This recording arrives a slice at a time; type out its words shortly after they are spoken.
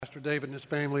Pastor David and his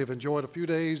family have enjoyed a few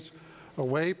days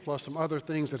away, plus some other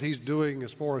things that he's doing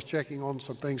as far as checking on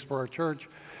some things for our church.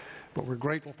 But we're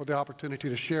grateful for the opportunity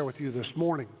to share with you this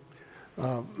morning.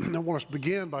 I want to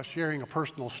begin by sharing a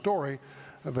personal story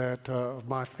that of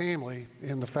my family,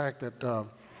 in the fact that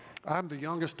I'm the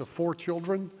youngest of 4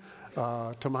 children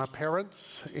to my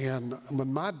parents, and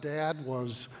when my dad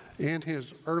was in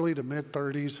his early to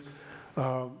mid-30s,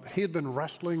 he had been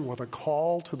wrestling with a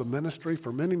call to the ministry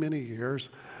for many, many years,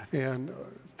 and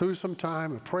through some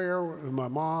time of prayer with my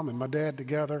mom and my dad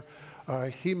together,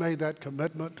 he made that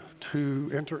commitment to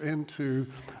enter into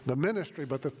the ministry.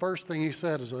 But the first thing he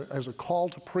said as a call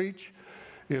to preach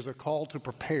is a call to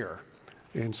prepare.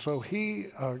 And so he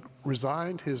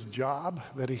resigned his job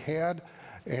that he had,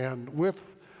 and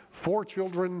with 4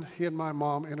 children, he and my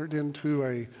mom entered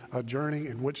into a journey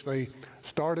in which they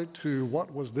started to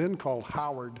what was then called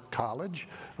Howard College,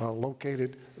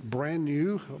 located brand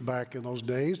new back in those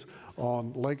days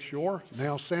on Lake Shore,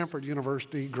 now Samford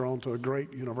University, grown to a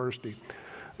great university.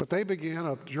 But they began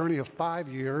a journey of 5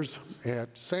 years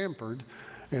at Samford,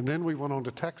 and then we went on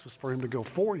to Texas for him to go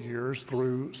 4 years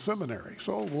through seminary.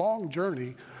 So a long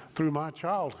journey through my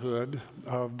childhood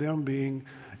of them being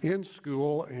in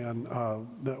school and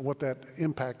what that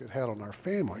impact it had on our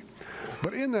family.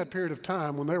 But in that period of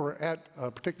time, when they were at,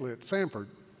 particularly at Samford,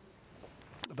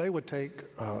 they would take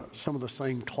some of the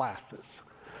same classes,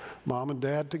 mom and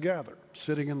dad together,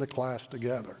 sitting in the class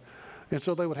together. And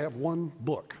so they would have one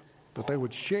book that they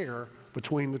would share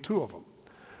between the two of them.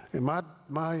 And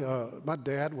my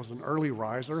dad was an early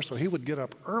riser, so he would get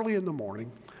up early in the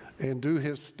morning and do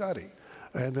his study.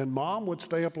 And then mom would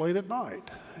stay up late at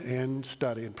night and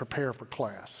study and prepare for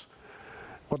class.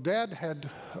 Well, Dad had,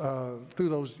 through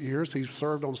those years, he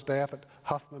served on staff at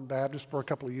Huffman Baptist for a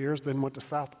couple of years, then went to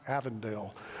South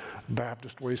Avondale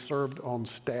Baptist where he served on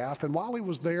staff. And while he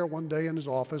was there one day in his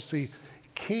office, he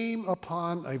came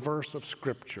upon a verse of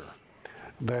Scripture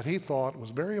that he thought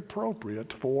was very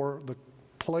appropriate for the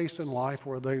place in life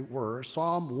where they were.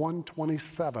 Psalm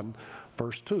 127,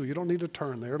 verse 2. You don't need to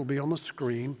turn there. It'll be on the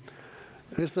screen.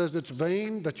 It says, "It's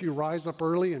vain that you rise up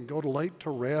early and go to late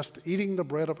to rest, eating the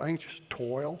bread of anxious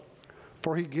toil,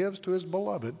 for he gives to his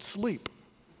beloved sleep."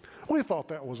 We thought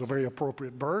that was a very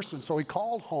appropriate verse, and so he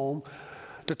called home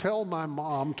to tell my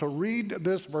mom to read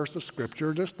this verse of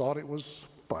Scripture. Just thought it was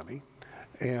funny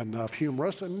and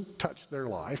humorous and touched their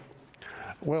life.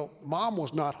 Well, mom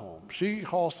was not home. She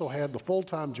also had the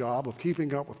full-time job of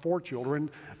keeping up with 4 children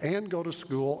and go to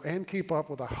school and keep up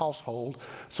with a household.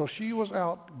 So she was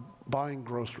out buying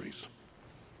groceries.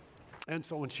 And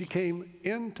so when she came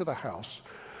into the house,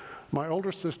 my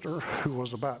older sister, who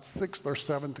was about 6th or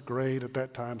 7th grade at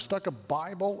that time, stuck a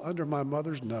Bible under my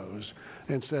mother's nose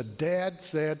and said, "Dad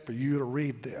said for you to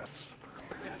read this."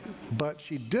 But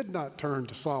she did not turn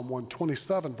to Psalm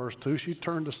 127, verse 2. She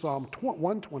turned to Psalm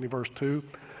 120, verse 2,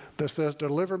 that says,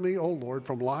 "Deliver me, O Lord,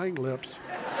 from lying lips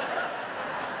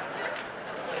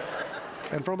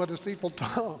and from a deceitful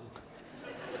tongue."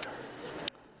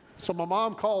 So my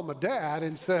mom called my dad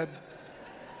and said,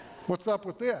 "What's up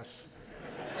with this?"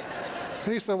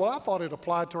 And he said, "Well, I thought it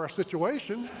applied to our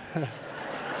situation."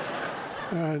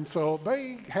 And so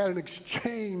they had an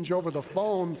exchange over the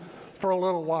phone for a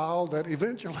little while that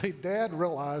eventually Dad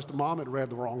realized Mom had read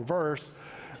the wrong verse,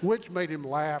 which made him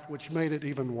laugh, which made it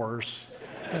even worse.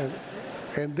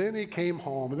 And then he came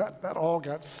home, and that all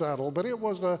got settled. But it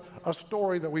was a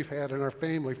story that we've had in our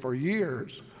family for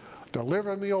years.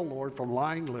 "Deliver me, O Lord, from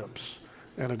lying lips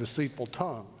and a deceitful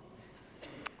tongue."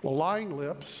 Well, lying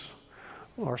lips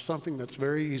are something that's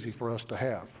very easy for us to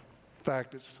have. In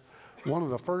fact, it's one of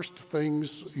the first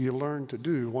things you learn to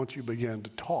do once you begin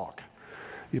to talk.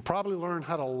 You probably learn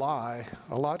how to lie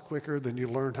a lot quicker than you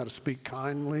learn how to speak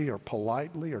kindly or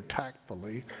politely or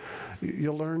tactfully.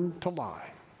 You learn to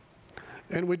lie.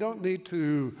 And we don't need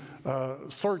to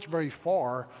search very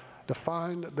far to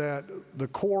find that the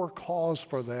core cause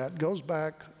for that goes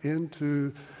back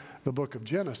into the book of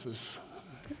Genesis,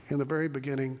 in the very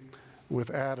beginning with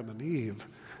Adam and Eve,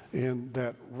 in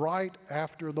that right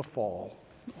after the fall,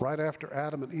 right after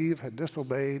Adam and Eve had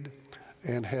disobeyed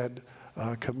and had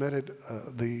committed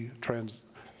the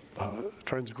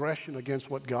transgression against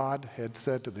what God had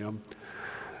said to them,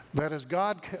 that as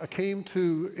God came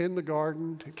to in the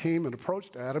garden, came and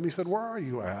approached Adam, he said, "Where are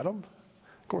you, Adam?"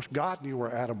 Of course, God knew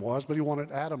where Adam was, but he wanted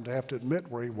Adam to have to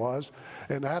admit where he was.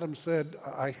 And Adam said,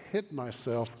 "I hid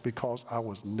myself because I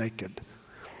was naked."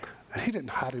 And he didn't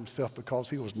hide himself because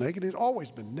he was naked. He'd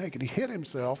always been naked. He hid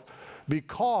himself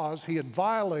because he had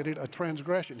violated a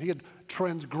transgression. He had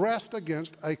transgressed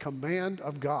against a command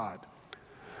of God.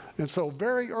 And so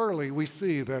very early we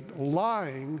see that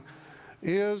lying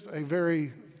is a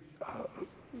very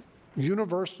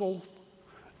universal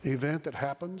event that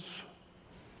happens.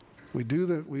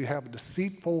 We have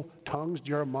deceitful tongues.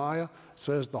 Jeremiah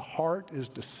says the heart is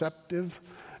deceptive,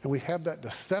 and we have that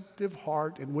deceptive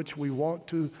heart in which we want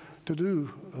to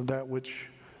do that which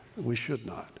we should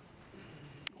not.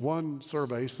 One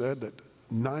survey said that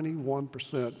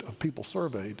 91% of people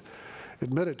surveyed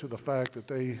admitted to the fact that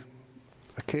they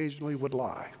occasionally would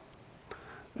lie.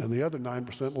 And the other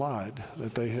 9% lied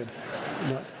that they had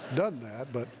not done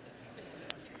that. But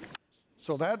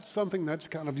so that's something that's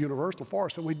kind of universal for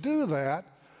us. And we do that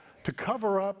to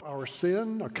cover up our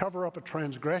sin or cover up a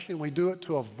transgression. We do it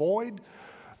to avoid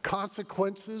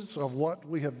consequences of what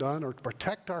we have done or to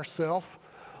protect ourselves,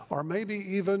 or maybe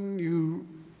even you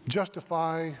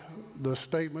justify the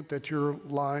statement that you're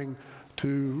lying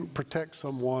to protect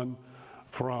someone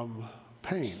from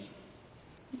pain.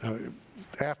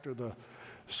 After the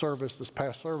service, this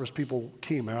past service, people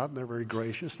came out and they're very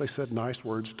gracious. They said nice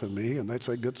words to me, and they'd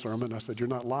say, "Good sermon." I said, "You're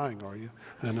not lying, are you?"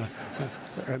 And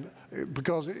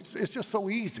because it's just so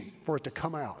easy for it to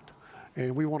come out.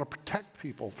 And we want to protect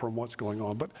people from what's going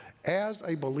on. But as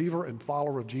a believer and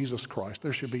follower of Jesus Christ,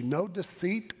 there should be no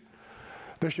deceit.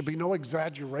 There should be no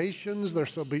exaggerations. There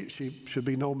should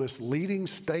be no misleading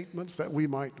statements that we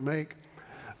might make.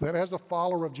 That as a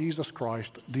follower of Jesus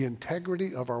Christ, the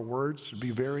integrity of our words should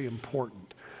be very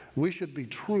important. We should be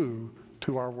true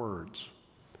to our words.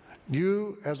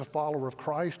 You, as a follower of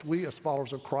Christ, we as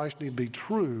followers of Christ need to be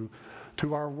true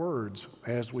to our words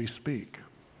as we speak.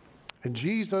 And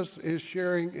Jesus is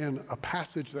sharing in a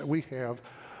passage that we have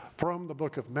from the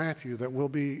book of Matthew that we'll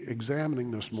be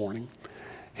examining this morning.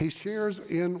 He shares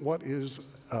in what is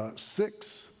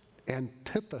 6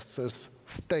 antithesis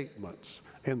statements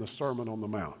in the Sermon on the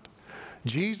Mount.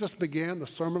 Jesus began the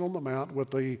Sermon on the Mount with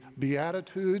the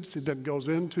Beatitudes. He then goes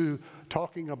into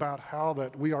talking about how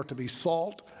that we are to be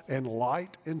salt and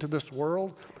light into this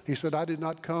world. He said, "I did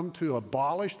not come to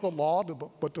abolish the law,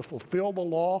 but to fulfill the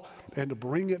law and to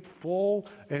bring it full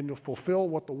and to fulfill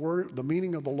what the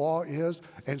meaning of the law is."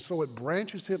 And so it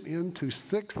branches him into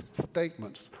 6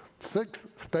 statements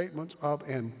of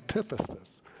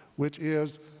antithesis, which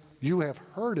is, "You have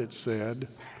heard it said,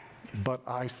 but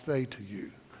I say to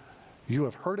you." You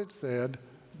have heard it said,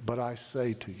 but I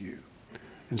say to you.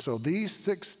 And so these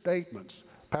 6 statements,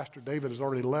 Pastor David has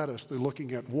already led us through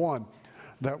looking at one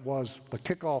that was the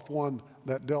kickoff one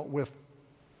that dealt with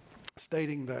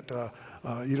stating that,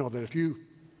 that if you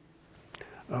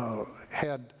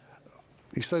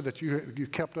he said that you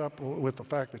kept up with the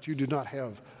fact that you do not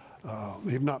have,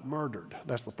 you've not murdered.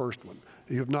 That's the first one.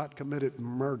 You have not committed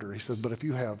murder. He said, but if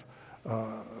you have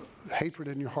hatred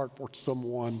in your heart for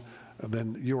someone,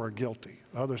 then you are guilty.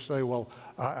 Others say, well,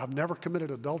 I've never committed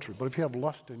adultery, but if you have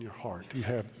lust in your heart, you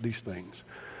have these things.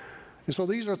 And so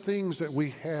these are things that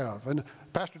we have. And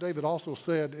Pastor David also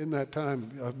said in that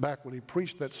time, back when he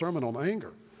preached that sermon on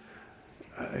anger,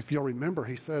 if you'll remember,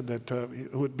 he said that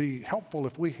it would be helpful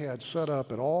if we had set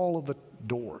up at all of the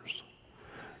doors,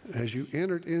 as you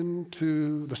entered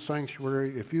into the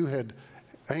sanctuary, if you had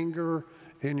anger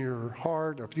in your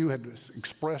heart, or if you had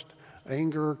expressed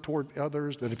anger toward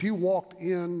others, that if you walked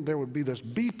in, there would be this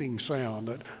beeping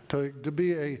sound to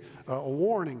be a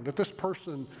warning that this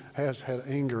person has had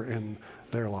anger in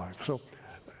their life. So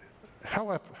how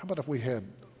about if we had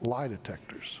lie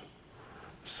detectors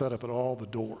set up at all the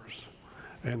doors?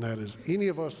 And that is, any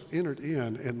of us entered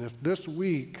in, and if this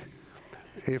week,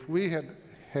 if we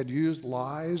had used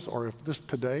lies, or if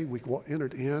today we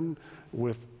entered in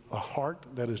with a heart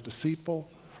that is deceitful,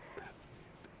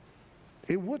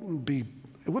 it wouldn't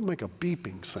make a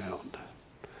beeping sound,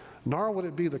 nor would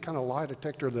it be the kind of lie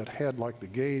detector that had like the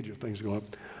gauge of things going up,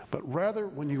 but rather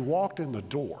when you walked in the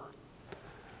door,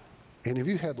 and if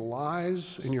you had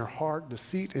lies in your heart,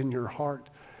 deceit in your heart,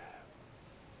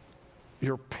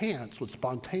 your pants would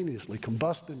spontaneously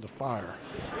combust into fire.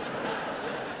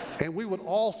 And we would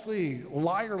all see,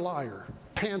 liar, liar,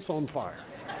 pants on fire.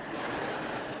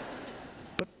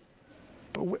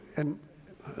 And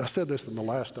I said this in the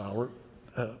last hour,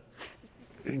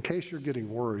 in case you're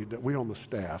getting worried that we on the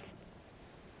staff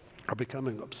are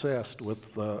becoming obsessed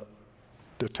with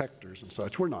detectors and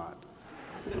such, we're not.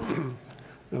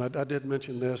 And I did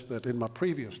mention this, that in my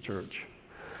previous church,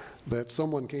 that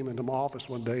someone came into my office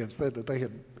one day and said that they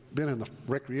had been in the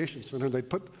recreation center, they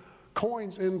put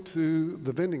coins into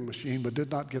the vending machine but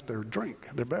did not get their drink,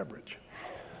 their beverage.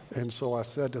 And so I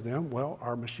said to them, well,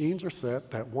 our machines are set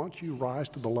that once you rise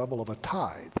to the level of a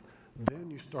tithe,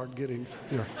 then you start getting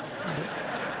your...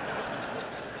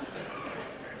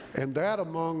 And that,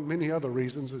 among many other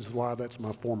reasons, is why that's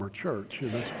my former church.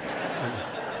 And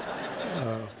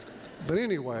But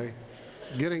anyway,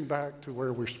 getting back to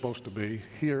where we're supposed to be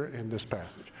here in this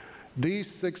passage.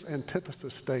 These 6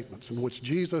 antithesis statements in which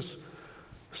Jesus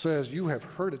says, "You have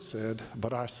heard it said,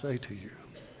 but I say to you."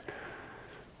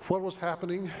 What was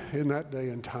happening in that day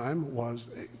and time was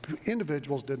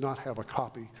individuals did not have a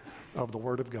copy of the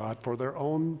Word of God for their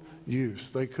own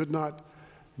use. They could not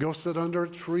go sit under a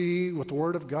tree with the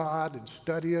Word of God and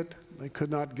study it. They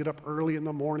could not get up early in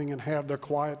the morning and have their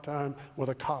quiet time with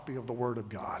a copy of the Word of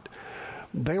God.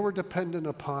 They were dependent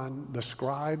upon the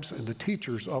scribes and the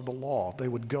teachers of the law. They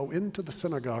would go into the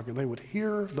synagogue and they would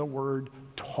hear the Word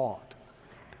taught.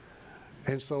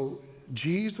 And so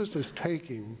Jesus is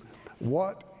taking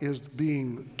what is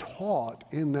being taught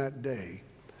in that day,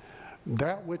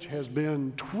 that which has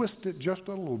been twisted just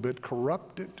a little bit,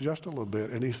 corrupted just a little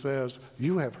bit, and he says,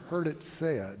 "You have heard it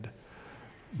said,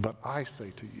 but I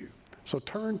say to you." So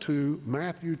turn to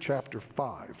Matthew chapter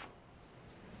 5,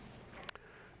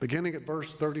 beginning at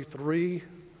verse 33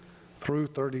 through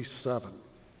 37.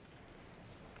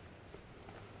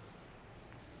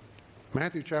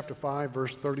 Matthew chapter 5,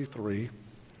 verse 33.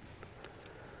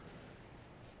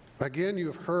 "Again, you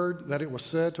have heard that it was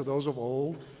said to those of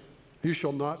old, 'You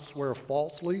shall not swear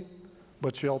falsely,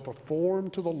 but shall perform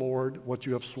to the Lord what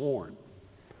you have sworn.'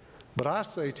 But I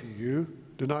say to you,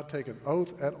 do not take an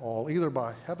oath at all, either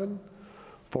by heaven,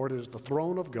 for it is the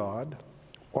throne of God,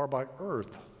 or by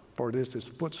earth, for it is his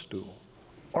footstool,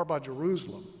 or by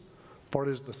Jerusalem, for it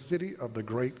is the city of the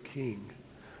great King.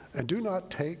 And do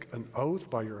not take an oath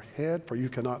by your head, for you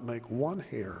cannot make one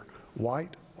hair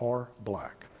white or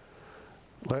black.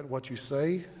 Let what you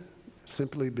say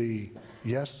simply be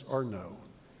yes or no.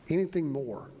 Anything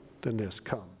more than this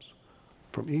comes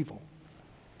from evil."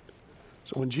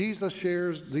 So when Jesus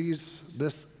shares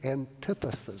this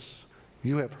antithesis,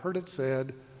 "You have heard it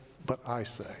said, but I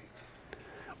say,"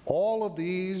 all of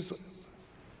these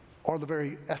are the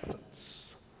very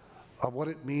essence of what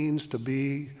it means to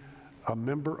be a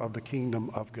member of the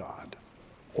kingdom of God.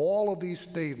 All of these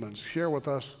statements share with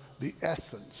us the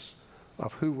essence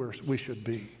of who we should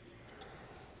be.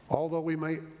 Although we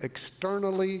may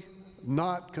externally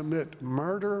not commit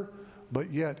murder,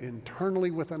 but yet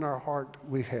internally within our heart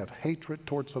we have hatred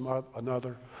towards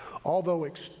another. Although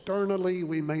externally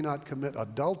we may not commit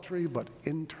adultery, but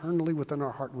internally within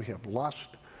our heart we have lust.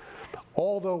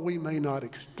 Although we may not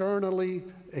externally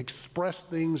express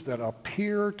things that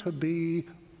appear to be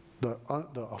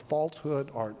a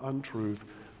falsehood or an untruth,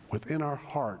 within our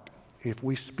heart, if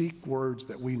we speak words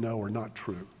that we know are not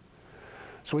true.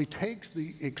 So he takes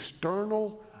the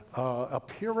external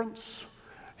appearance,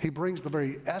 he brings the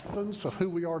very essence of who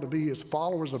we are to be as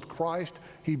followers of Christ,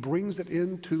 he brings it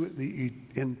into the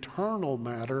internal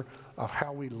matter of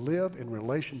how we live in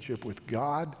relationship with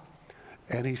God,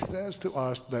 and he says to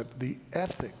us that the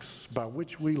ethics by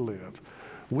which we live,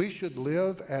 we should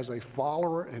live as a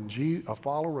follower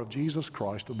of Jesus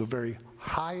Christ of the very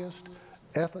highest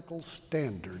ethical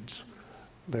standards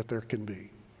that there can be.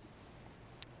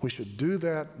 We should do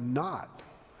that not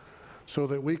so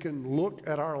that we can look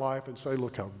at our life and say,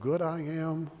 "Look how good I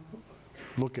am,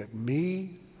 look at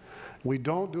me." We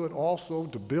don't do it also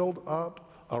to build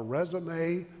up a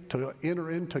resume to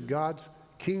enter into God's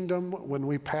kingdom when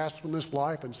we pass from this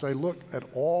life and say, "Look at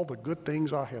all the good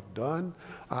things I have done.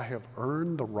 I have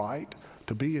earned the right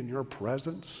to be in your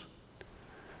presence."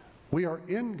 We are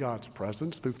in God's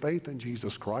presence through faith in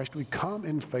Jesus Christ. We come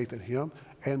in faith in him,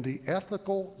 and the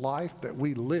ethical life that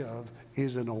we live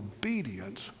is in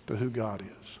obedience to who God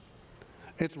is.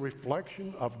 It's a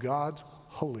reflection of God's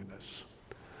holiness.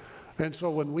 And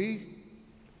so when we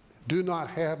do not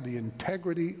have the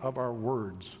integrity of our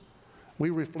words, we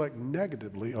reflect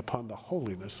negatively upon the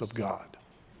holiness of God.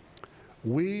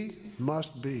 We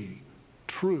must be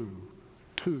true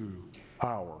to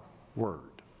our word.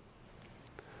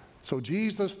 So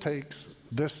Jesus takes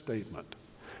this statement.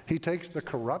 He takes the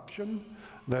corruption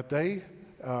that they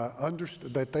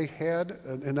that they had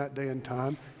in that day and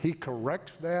time. He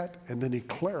corrects that, and then he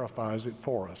clarifies it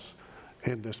for us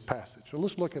in this passage. So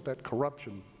let's look at that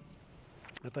corruption.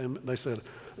 That they said,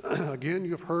 "Again,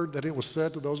 you've heard that it was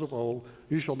said to those of old,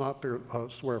 'You shall not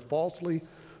swear falsely,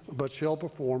 but shall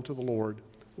perform to the Lord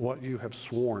what you have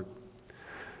sworn.'"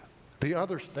 The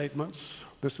other statements,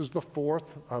 this is the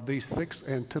fourth of these 6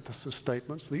 antithesis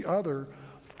statements. The other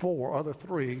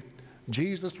three,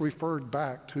 Jesus referred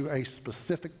back to a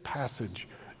specific passage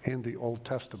in the Old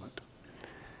Testament.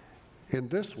 In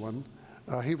this one,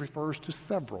 he refers to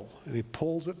several, and he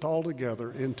pulls it all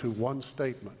together into one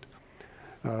statement.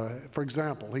 For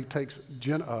example, he takes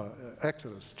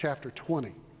Exodus chapter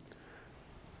 20.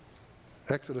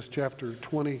 Exodus chapter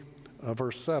 20,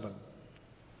 verse 7.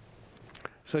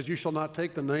 says, "You shall not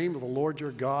take the name of the Lord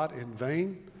your God in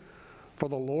vain, for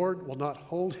the Lord will not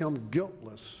hold him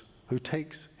guiltless who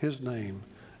takes his name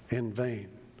in vain."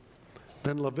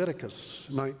 Then Leviticus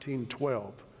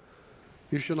 19:12,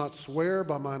 "You shall not swear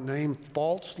by my name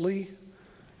falsely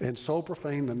and so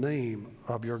profane the name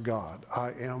of your God.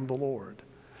 I am the Lord."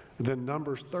 And then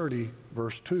Numbers 30,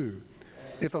 verse 2,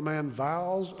 "If a man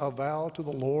vows a vow to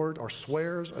the Lord or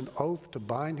swears an oath to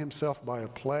bind himself by a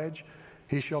pledge,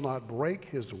 he shall not break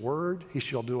his word. He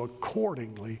shall do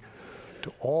accordingly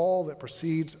to all that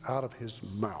proceeds out of his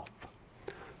mouth."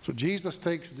 So Jesus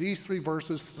takes these three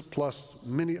verses plus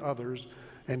many others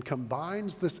and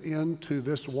combines this into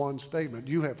this one statement.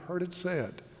 You have heard it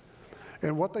said.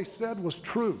 And what they said was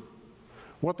true.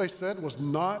 What they said was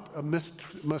not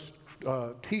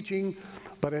a teaching,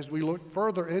 but as we look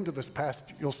further into this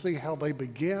passage, you'll see how they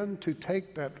began to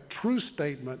take that true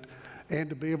statement and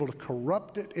to be able to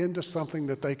corrupt it into something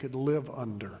that they could live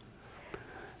under.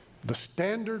 The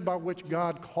standard by which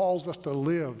God calls us to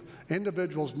live,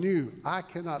 individuals knew, I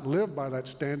cannot live by that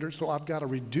standard, so I've got to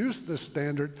reduce this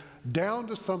standard down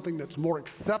to something that's more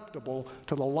acceptable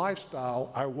to the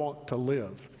lifestyle I want to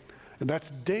live. And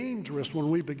that's dangerous when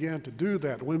we begin to do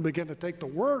that. When we begin to take the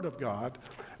Word of God,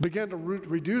 begin to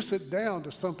reduce it down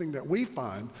to something that we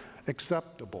find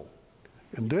acceptable.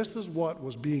 And this is what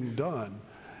was being done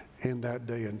in that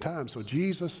day and time. So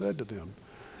Jesus said to them,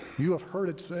 "You have heard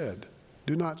it said,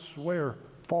 do not swear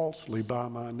falsely by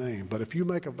my name. But if you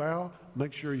make a vow,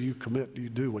 make sure you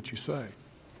do what you say."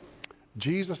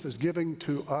 Jesus is giving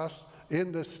to us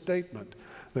in this statement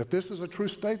that this is a true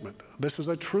statement. This is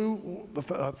a true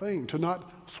thing, to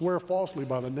not swear falsely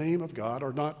by the name of God,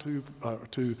 or not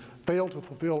to fail to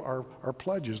fulfill our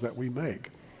pledges that we make.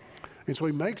 And so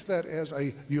he makes that as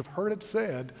you've heard it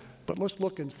said, but let's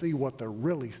look and see what they're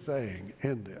really saying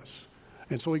in this.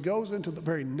 And so he goes into the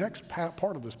very next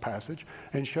part of this passage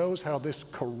and shows how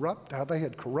they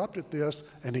had corrupted this,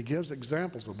 and he gives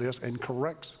examples of this and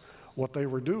corrects what they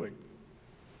were doing.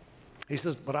 He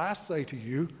says, "But I say to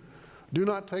you, do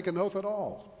not take an oath at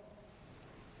all,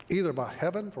 either by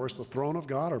heaven, for it's the throne of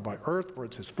God, or by earth, for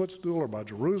it's his footstool, or by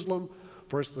Jerusalem,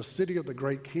 for it's the city of the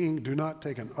great king. Do not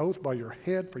take an oath by your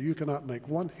head, for you cannot make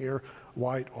one hair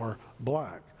white or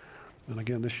black." And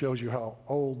again, this shows you how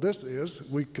old this is.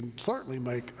 We can certainly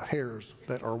make hairs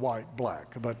that are white,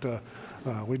 black, but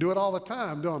we do it all the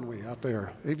time, don't we, out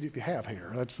there? Even if you have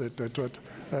hair,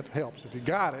 that helps if you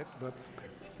got it.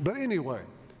 But anyway,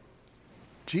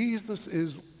 Jesus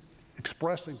is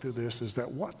expressing through this is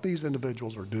that what these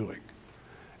individuals are doing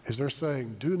is they're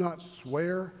saying, do not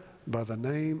swear by the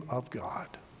name of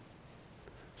God.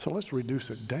 So let's reduce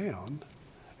it down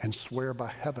and swear by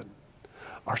heaven,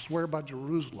 or swear by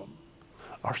Jerusalem,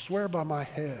 or swear by my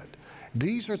head.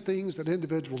 These are things that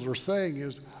individuals are saying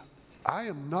is, I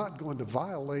am not going to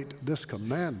violate this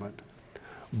commandment,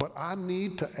 but I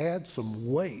need to add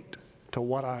some weight to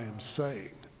what I am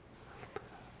saying.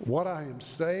 What I am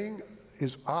saying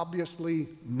is obviously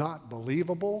not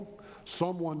believable.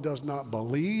 Someone does not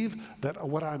believe that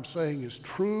what I'm saying is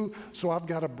true, so I've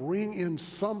got to bring in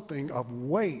something of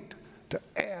weight to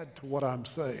add to what I'm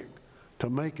saying, to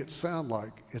make it sound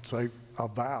like it's a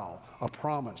vow, a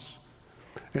promise.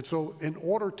 And so in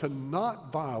order to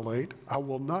not violate, I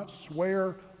will not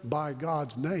swear by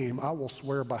God's name, I will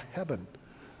swear by heaven.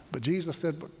 But Jesus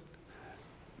said,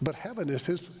 but heaven is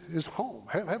his home.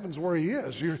 Heaven's where he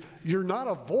is. You're not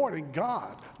avoiding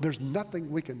God. There's nothing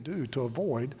we can do to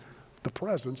avoid the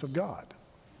presence of God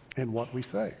in what we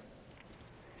say.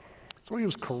 So he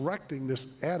was correcting this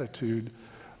attitude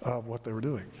of what they were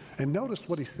doing. And notice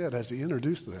what he said as he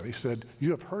introduced that. He said, "You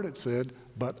have heard it said,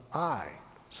 but I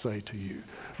say to you."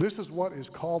 This is what is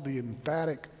called the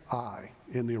emphatic I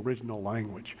in the original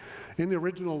language. In the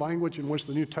original language in which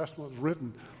the New Testament was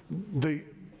written,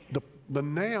 the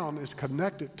noun is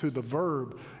connected to the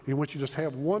verb, in which you just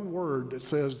have one word that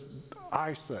says,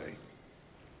 I say.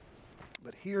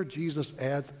 But here Jesus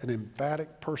adds an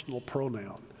emphatic personal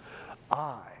pronoun.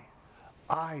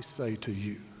 I say to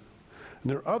you. And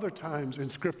there are other times in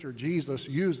Scripture Jesus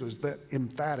uses that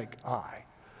emphatic I.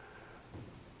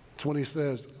 It's when he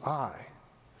says, I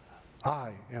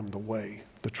am the way,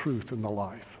 the truth, and the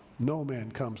life. No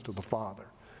man comes to the Father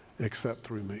except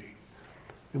through me.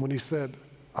 And when he said,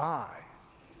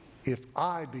 if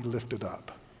I be lifted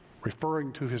up,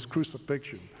 referring to his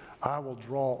crucifixion, I will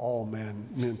draw all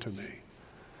men to me.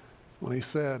 When he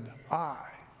said, I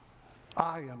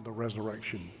am the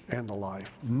resurrection and the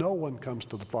life. No one comes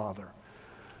to the Father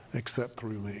except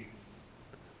through me.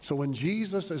 So when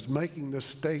Jesus is making this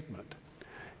statement,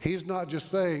 he's not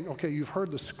just saying, okay, you've heard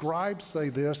the scribes say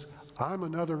this, I'm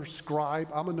another scribe.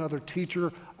 I'm another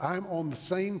teacher. I'm on the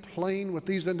same plane with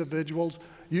these individuals.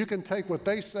 You can take what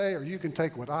they say, or you can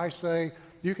take what I say.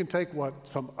 You can take what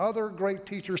some other great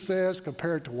teacher says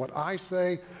compared to what I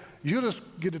say. You just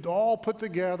get it all put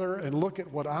together and look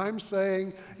at what I'm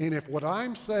saying, and if what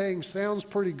I'm saying sounds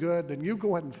pretty good, then you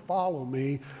go ahead and follow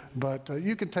me. But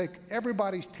you can take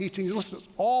everybody's teachings, let's just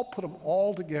all put them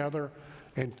all together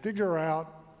and figure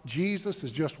out Jesus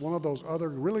is just one of those other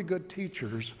really good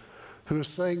teachers who is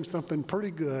saying something pretty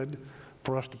good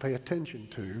for us to pay attention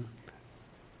to.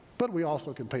 But we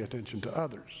also can pay attention to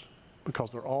others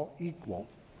because they're all equal.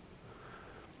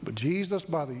 But Jesus,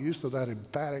 by the use of that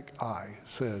emphatic I,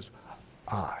 says,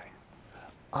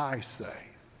 I say.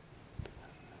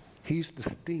 He's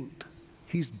distinct.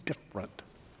 He's different.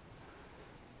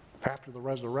 After the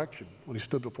resurrection, when he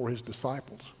stood before his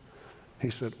disciples,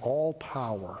 he said, all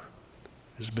power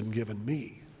has been given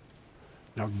me.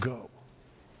 Now go.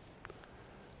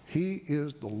 He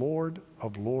is the Lord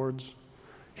of lords.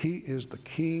 He is the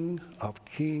King of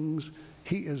kings.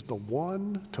 He is the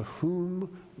one to whom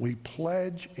we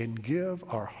pledge and give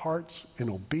our hearts in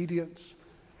obedience,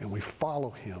 and we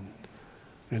follow him.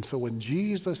 And so when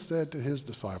Jesus said to his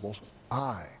disciples,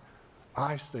 I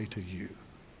say to you,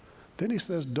 then he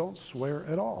says, don't swear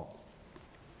at all.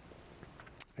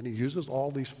 And he uses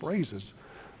all these phrases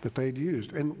that they'd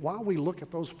used. And while we look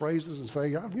at those phrases and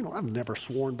say, I've never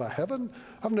sworn by heaven,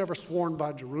 I've never sworn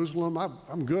by Jerusalem,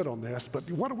 I'm good on this, but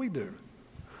what do we do?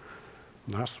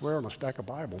 And I swear on a stack of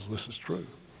Bibles, this is true.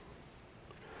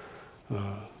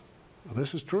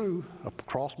 This is true.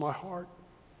 Across my heart,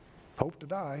 hope to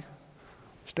die,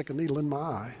 stick a needle in my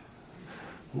eye,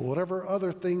 whatever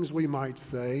other things we might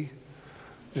say.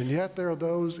 And yet there are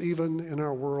those even in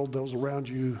our world, those around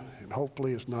you, and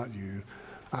hopefully it's not you.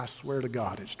 I swear to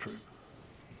God it's true.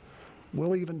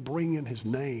 We'll even bring in his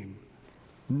name,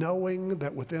 knowing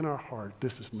that within our heart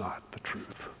this is not the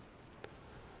truth.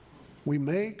 We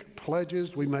make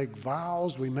pledges, we make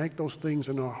vows, we make those things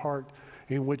in our heart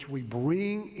in which we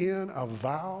bring in a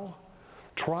vow,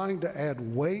 trying to add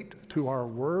weight to our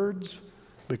words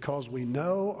because we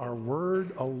know our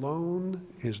word alone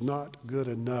is not good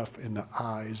enough in the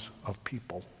eyes of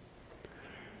people.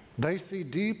 They see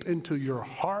deep into your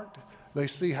heart. They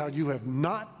see how you have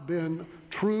not been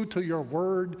true to your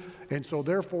word, and so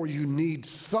therefore you need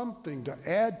something to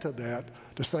add to that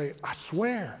to say, I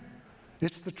swear,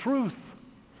 it's the truth.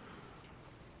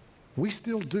 We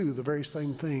still do the very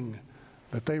same thing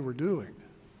that they were doing.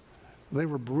 They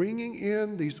were bringing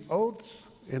in these oaths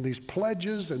and these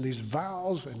pledges and these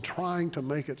vows and trying to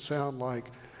make it sound like,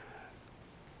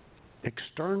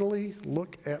 externally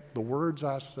look at the words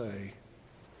I say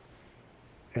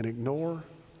and ignore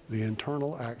the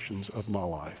internal actions of my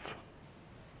life.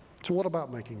 So what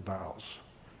about making vows?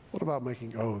 What about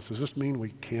making oaths? Does this mean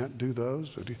we can't do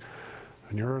those?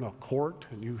 And you're in a court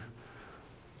and you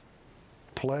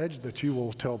pledge that you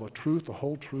will tell the truth, the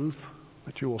whole truth,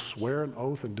 that you will swear an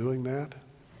oath in doing that.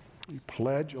 You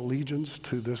pledge allegiance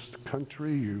to this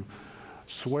country. You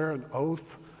swear an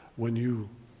oath when you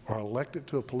are elected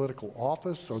to a political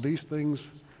office. Are these things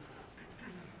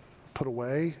put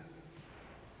away?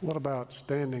 What about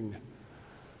standing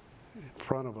in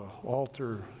front of an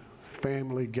altar,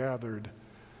 family gathered,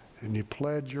 and you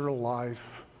pledge your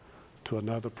life to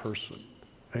another person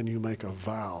and you make a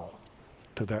vow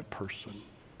to that person?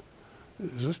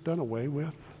 Is this done away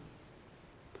with?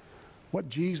 What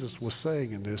Jesus was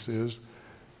saying in this is,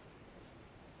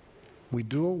 we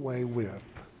do away with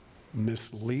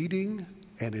misleading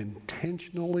and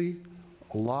intentionally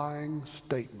lying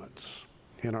statements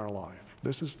in our life.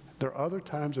 There are other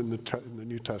times in the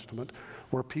New Testament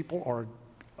where people are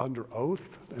under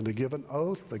oath, and they give an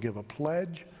oath, they give a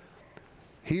pledge.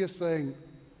 He is saying,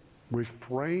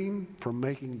 refrain from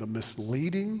making the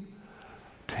misleading,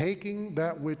 taking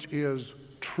that which is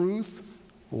truth,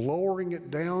 lowering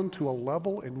it down to a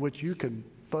level in which you can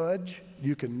fudge,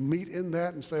 you can meet in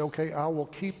that and say, okay, I will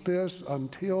keep this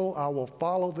until I will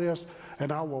follow this,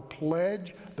 and I will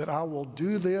pledge that I will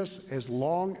do this as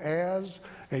long as,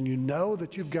 and you know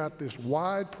that you've got this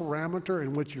wide parameter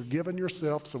in which you're giving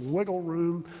yourself some wiggle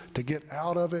room to get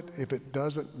out of it if it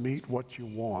doesn't meet what you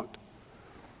want.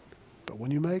 But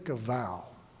when you make a vow,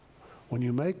 when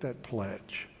you make that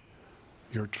pledge,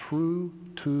 you're true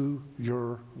to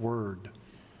your word.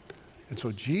 And so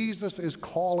Jesus is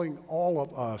calling all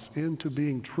of us into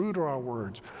being true to our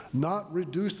words, not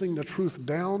reducing the truth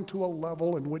down to a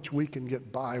level in which we can get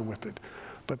by with it,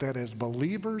 but that as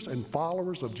believers and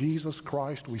followers of Jesus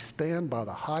Christ, we stand by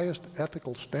the highest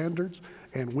ethical standards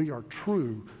and we are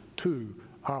true to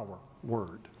our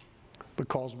word.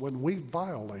 Because when we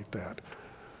violate that,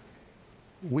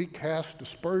 we cast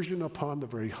dispersion upon the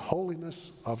very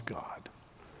holiness of God.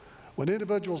 When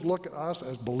individuals look at us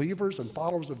as believers and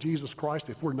followers of Jesus Christ,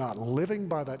 if we're not living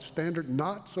by that standard,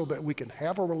 not so that we can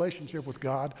have a relationship with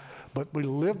God, but we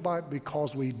live by it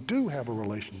because we do have a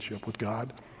relationship with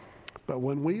God. But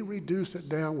when we reduce it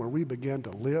down, where we begin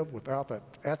to live without that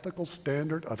ethical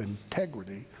standard of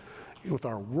integrity with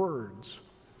our words,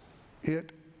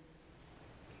 it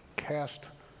casts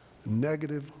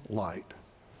negative light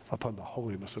upon the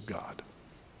holiness of God.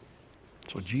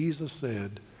 So Jesus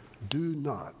said, do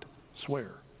not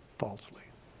swear falsely.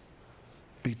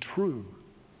 Be true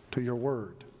to your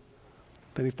word.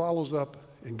 Then he follows up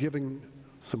in giving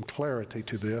some clarity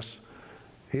to this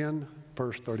in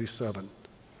verse 37.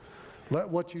 Let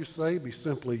what you say be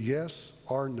simply yes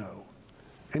or no.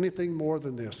 Anything more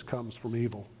than this comes from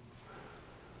evil.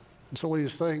 And so what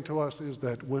he's saying to us is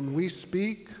that when we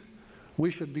speak,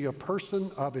 we should be a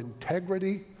person of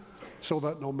integrity, so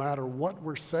that no matter what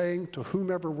we're saying to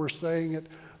whomever we're saying it,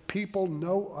 people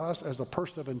know us as a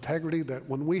person of integrity, that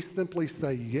when we simply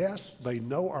say yes, they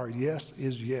know our yes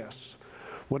is yes.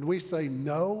 When we say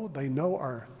no, they know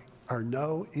our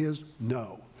no is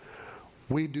no.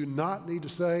 We do not need to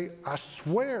say, I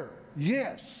swear,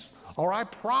 yes, or I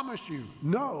promise you,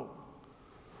 no.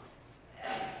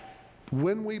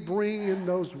 When we bring in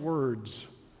those words,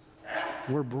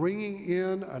 we're bringing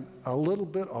in a little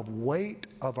bit of weight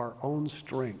of our own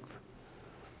strength.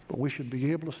 But we should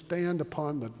be able to stand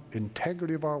upon the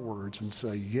integrity of our words and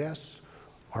say yes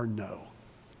or no.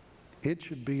 It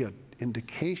should be an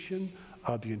indication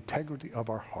of the integrity of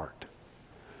our heart.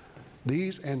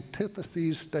 These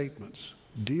antitheses statements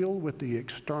deal with the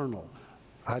external.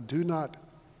 I do not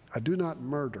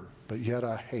murder, but yet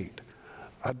I hate.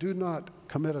 I do not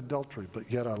commit adultery,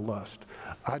 but yet I lust.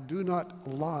 I do not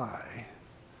lie,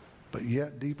 but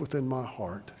yet deep within my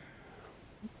heart,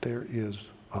 there is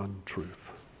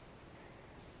untruth.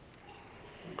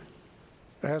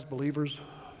 As believers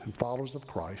and followers of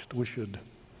Christ, we should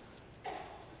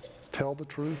tell the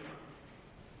truth.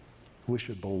 We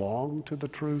should belong to the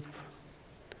truth.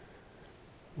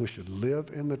 We should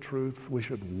live in the truth. We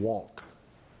should walk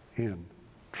in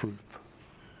truth.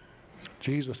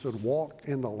 Jesus said, walk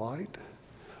in the light.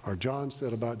 Or John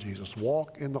said about Jesus,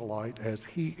 walk in the light as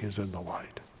he is in the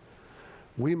light.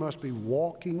 We must be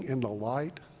walking in the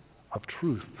light of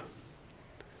truth.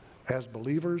 As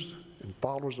believers and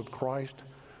followers of Christ,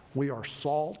 we are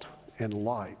salt and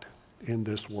light in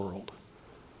this world.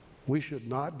 We should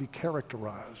not be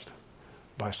characterized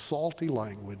by salty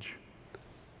language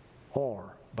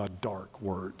or by dark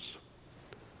words.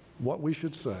 What we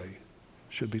should say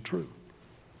should be true.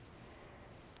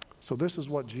 So this is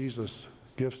what Jesus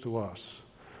gives to us,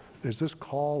 is this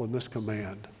call and this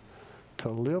command to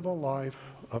live a life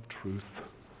of truth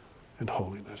and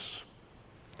holiness.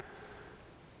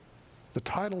 The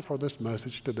title for this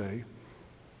message today,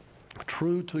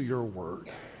 True to Your Word,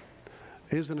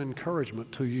 is an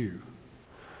encouragement to you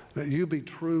that you be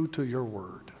true to your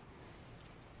word.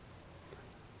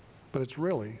 But it's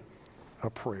really a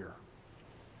prayer.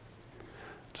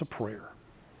 It's a prayer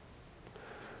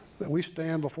that we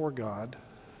stand before God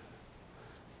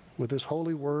with His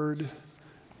holy word,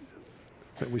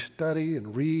 that we study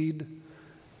and read,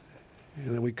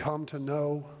 and that we come to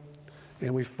know,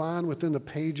 and we find within the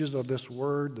pages of this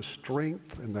word the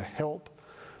strength and the help,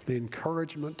 the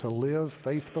encouragement to live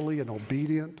faithfully and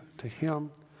obedient to Him,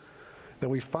 that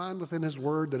we find within His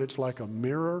word that it's like a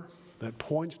mirror that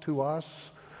points to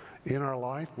us in our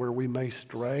life where we may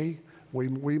stray.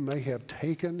 We may have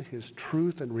taken His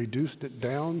truth and reduced it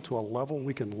down to a level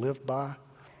we can live by,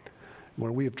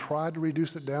 where we have tried to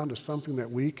reduce it down to something that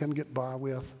we can get by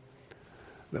with,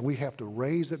 that we have to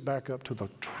raise it back up to the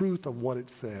truth of what it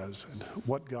says and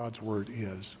what God's word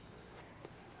is.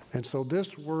 And so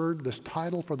this word, this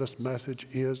title for this message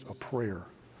is a prayer.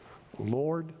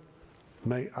 Lord,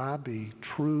 may I be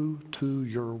true to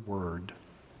your word.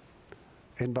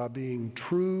 And by being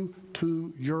true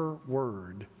to your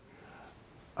word,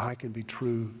 I can be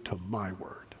true to my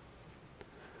word.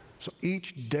 So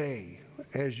each day,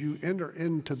 as you enter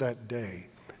into that day,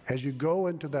 as you go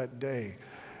into that day,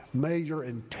 may your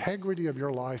integrity of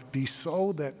your life be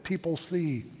so that people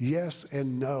see yes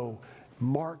and no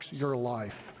marks your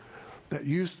life. That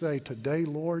you say, today,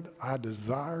 Lord, I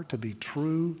desire to be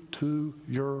true to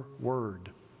your word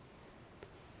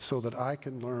so that I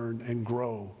can learn and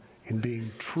grow in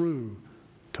being true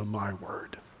to my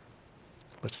word.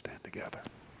 Let's stand together.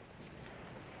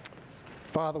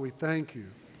 Father, we thank you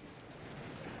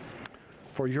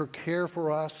for your care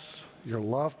for us, your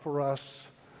love for us,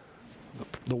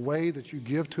 the way that you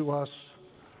give to us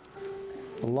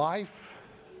life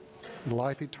and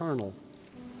life eternal.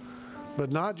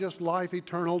 But not just life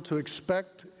eternal to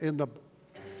expect in the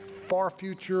far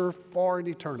future, far in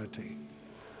eternity,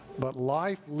 but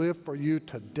life lived for you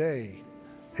today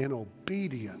in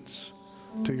obedience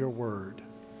to your word.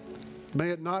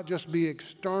 May it not just be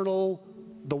external,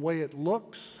 the way it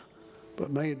looks,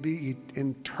 but may it be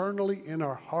internally in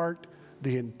our heart,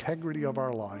 the integrity of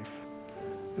our life.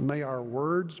 And may our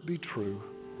words be true.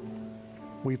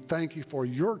 We thank you for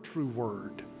your true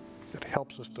word that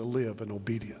helps us to live in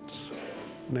obedience.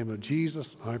 In the name of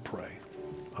Jesus, I pray.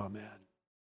 Amen.